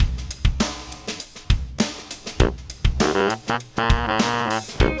Good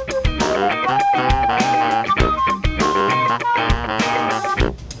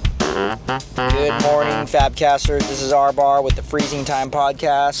morning, Fabcasters. This is R-Bar with the Freezing Time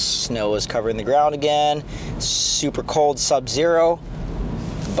Podcast. Snow is covering the ground again. Super cold, sub-zero.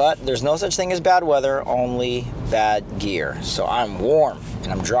 But there's no such thing as bad weather, only bad gear. So I'm warm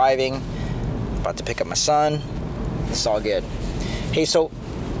and I'm driving. About to pick up my son. It's all good. Hey, so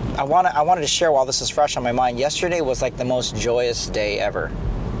I wanted to share while this is fresh on my mind. Yesterday was like the most joyous day ever.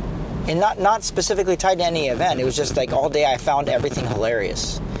 And not specifically tied to any event. It was just like all day I found everything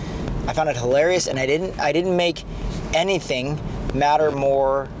hilarious. I found it hilarious, and I didn't make anything matter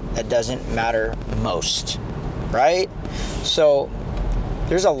more that doesn't matter most, right? So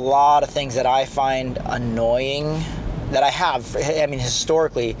there's a lot of things that I find annoying that I have. I mean,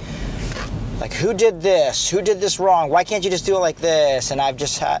 historically, like who did this wrong? Why can't you just do it like this? And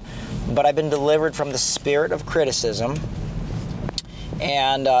but I've been delivered from the spirit of criticism.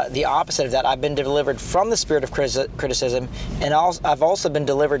 And the opposite of that, I've been delivered from the spirit of criticism, and I've also been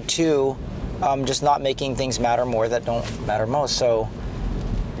delivered to just not making things matter more that don't matter most. So,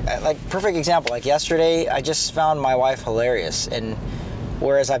 like, perfect example, like yesterday, I just found my wife hilarious, and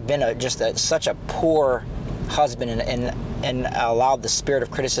whereas I've been such a poor husband and allowed the spirit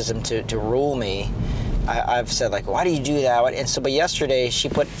of criticism to rule me, I've said, like, why do you do that? And so, but yesterday, she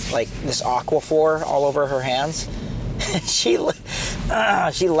put, like, this Aquaphor all over her hands. She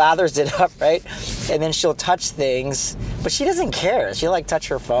lathers it up, right? And then she'll touch things, but she doesn't care. She'll like touch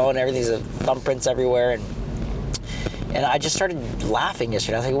her phone. Everything's thumbprints everywhere, and I just started laughing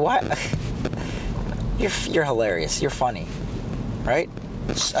yesterday. I was like, "What? You're hilarious. You're funny, right?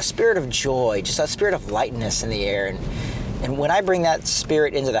 Just a spirit of joy, just a spirit of lightness in the air, and when I bring that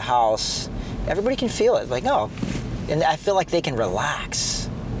spirit into the house, everybody can feel it. Like, oh, and I feel like they can relax.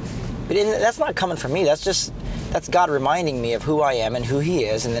 But that's not coming from me. That's God reminding me of who I am and who He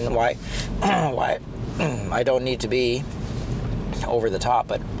is, and then why I don't need to be over the top.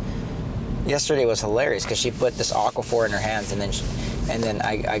 But yesterday was hilarious because she put this Aquaphor in her hands, and then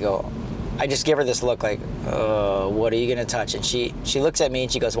I just give her this look like, what are you gonna touch? And she looks at me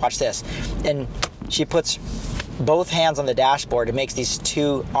and she goes, watch this, and she puts both hands on the dashboard. It makes these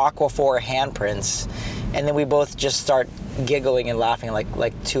two Aquaphor handprints, and then we both just start giggling and laughing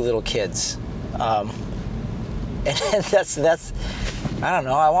like two little kids. And that's I don't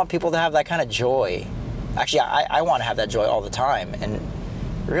know, I want people to have that kind of joy. Actually, I want to have that joy all the time. And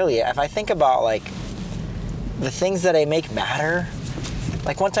really, if I think about like the things that I make matter,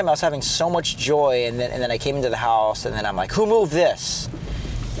 like one time I was having so much joy, and then I came into the house, and then I'm like, who moved this?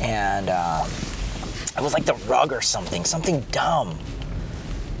 And it was like the rug or something dumb.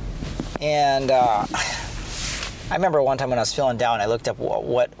 And I remember one time when I was feeling down, I looked up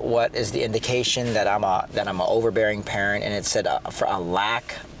what is the indication that I'm an overbearing parent, and it said for a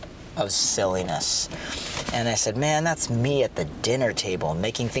lack of silliness. And I said, man, that's me at the dinner table,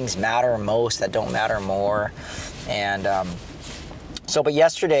 making things matter most that don't matter more. And but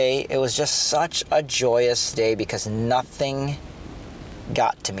yesterday it was just such a joyous day because nothing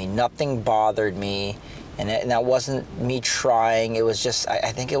got to me, nothing bothered me. And that wasn't me trying. It was just,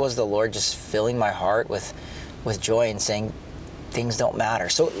 I think it was the Lord just filling my heart with joy and saying things don't matter.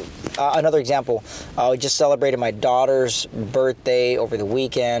 So another example, we just celebrated my daughter's birthday over the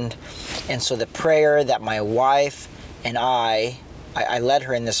weekend. And so the prayer that my wife and I led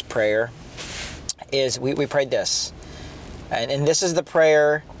her in this prayer is we prayed this. And this is the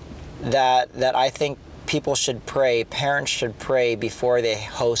prayer that I think people should pray, parents should pray before they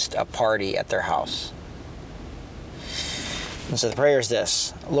host a party at their house. And so the prayer is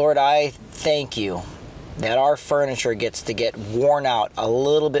this: Lord, I thank you that our furniture gets to get worn out a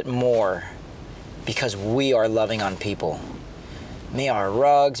little bit more because we are loving on people. May our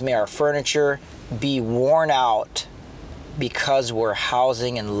rugs, may our furniture be worn out because we're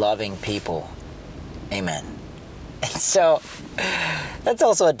housing and loving people. Amen. And so that's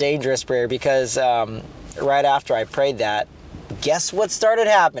also a dangerous prayer because right after I prayed that, guess what started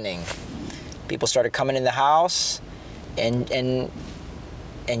happening? People started coming in the house and you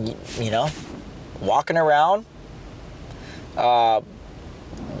know, walking around,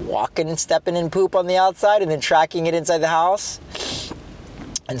 walking and stepping in poop on the outside and then tracking it inside the house.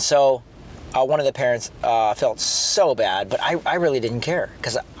 And so one of the parents felt so bad, but I really didn't care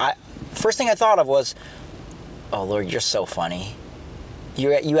because first thing I thought of was, oh Lord, you're so funny.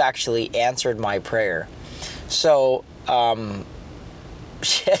 You actually answered my prayer. So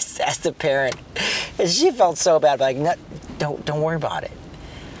just as the parent, she felt so bad, but like, no, don't worry about it.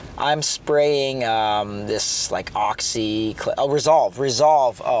 I'm spraying this like Resolve.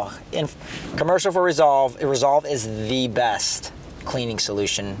 Oh, in commercial for Resolve. Resolve is the best cleaning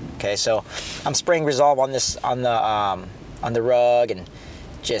solution. Okay, so I'm spraying Resolve on the rug, and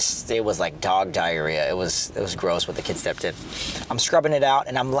just it was like dog diarrhea. It was gross what the kid stepped in. I'm scrubbing it out,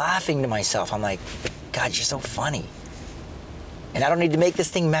 and I'm laughing to myself. I'm like, God, you're so funny. And I don't need to make this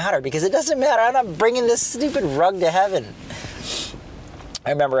thing matter because it doesn't matter. I'm not bringing this stupid rug to heaven. I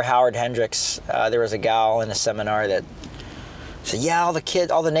remember Howard Hendricks. There was a gal in a seminar that said, "Yeah, all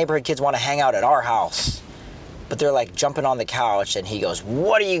the neighborhood kids want to hang out at our house, but they're like jumping on the couch." And he goes,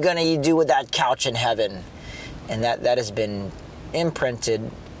 "What are you gonna do with that couch in heaven?" And that has been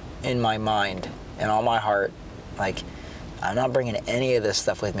imprinted in my mind and on my heart. Like, I'm not bringing any of this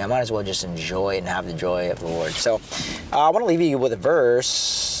stuff with me. I might as well just enjoy and have the joy of the Lord. So I want to leave you with a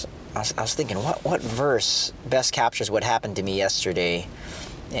verse. I was thinking, what verse best captures what happened to me yesterday?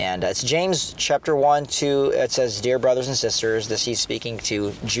 And it's James chapter 1, 2. It says, "Dear brothers and sisters," this he's speaking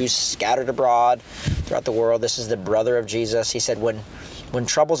to Jews scattered abroad throughout the world. This is the brother of Jesus. He said, when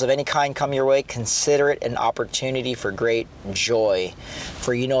troubles of any kind come your way, consider it an opportunity for great joy.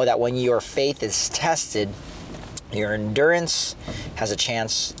 For you know that when your faith is tested, your endurance has a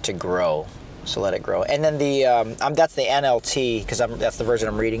chance to grow. So let it grow. And then that's the NLT, because that's the version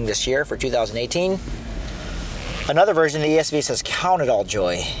I'm reading this year for 2018. Another version, the ESV, says, "Count it all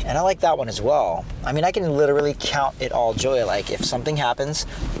joy." And I like that one as well. I mean, I can literally count it all joy. Like, if something happens,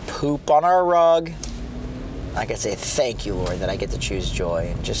 poop on our rug, I can say, "Thank you, Lord, that I get to choose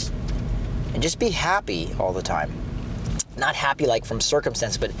joy." And just be happy all the time. Not happy like from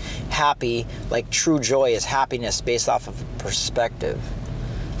circumstance, but happy like true joy is happiness based off of perspective.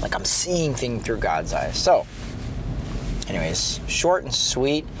 Like, I'm seeing things through God's eyes. So, anyways, short and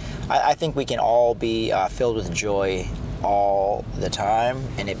sweet. I think we can all be filled with joy all the time,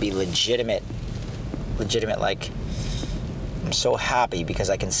 and it be legitimate. Like, I'm so happy because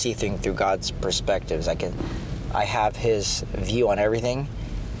I can see things through God's perspectives. I have His view on everything,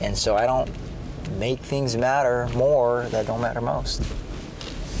 and so I don't make things matter more that don't matter most.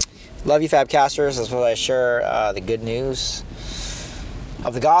 Love you, Fabcasters. That's why I share the good news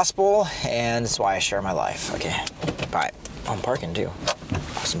of the gospel, and that's why I share my life. Okay, bye. I'm parking too.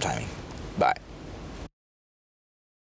 Awesome timing. Bye.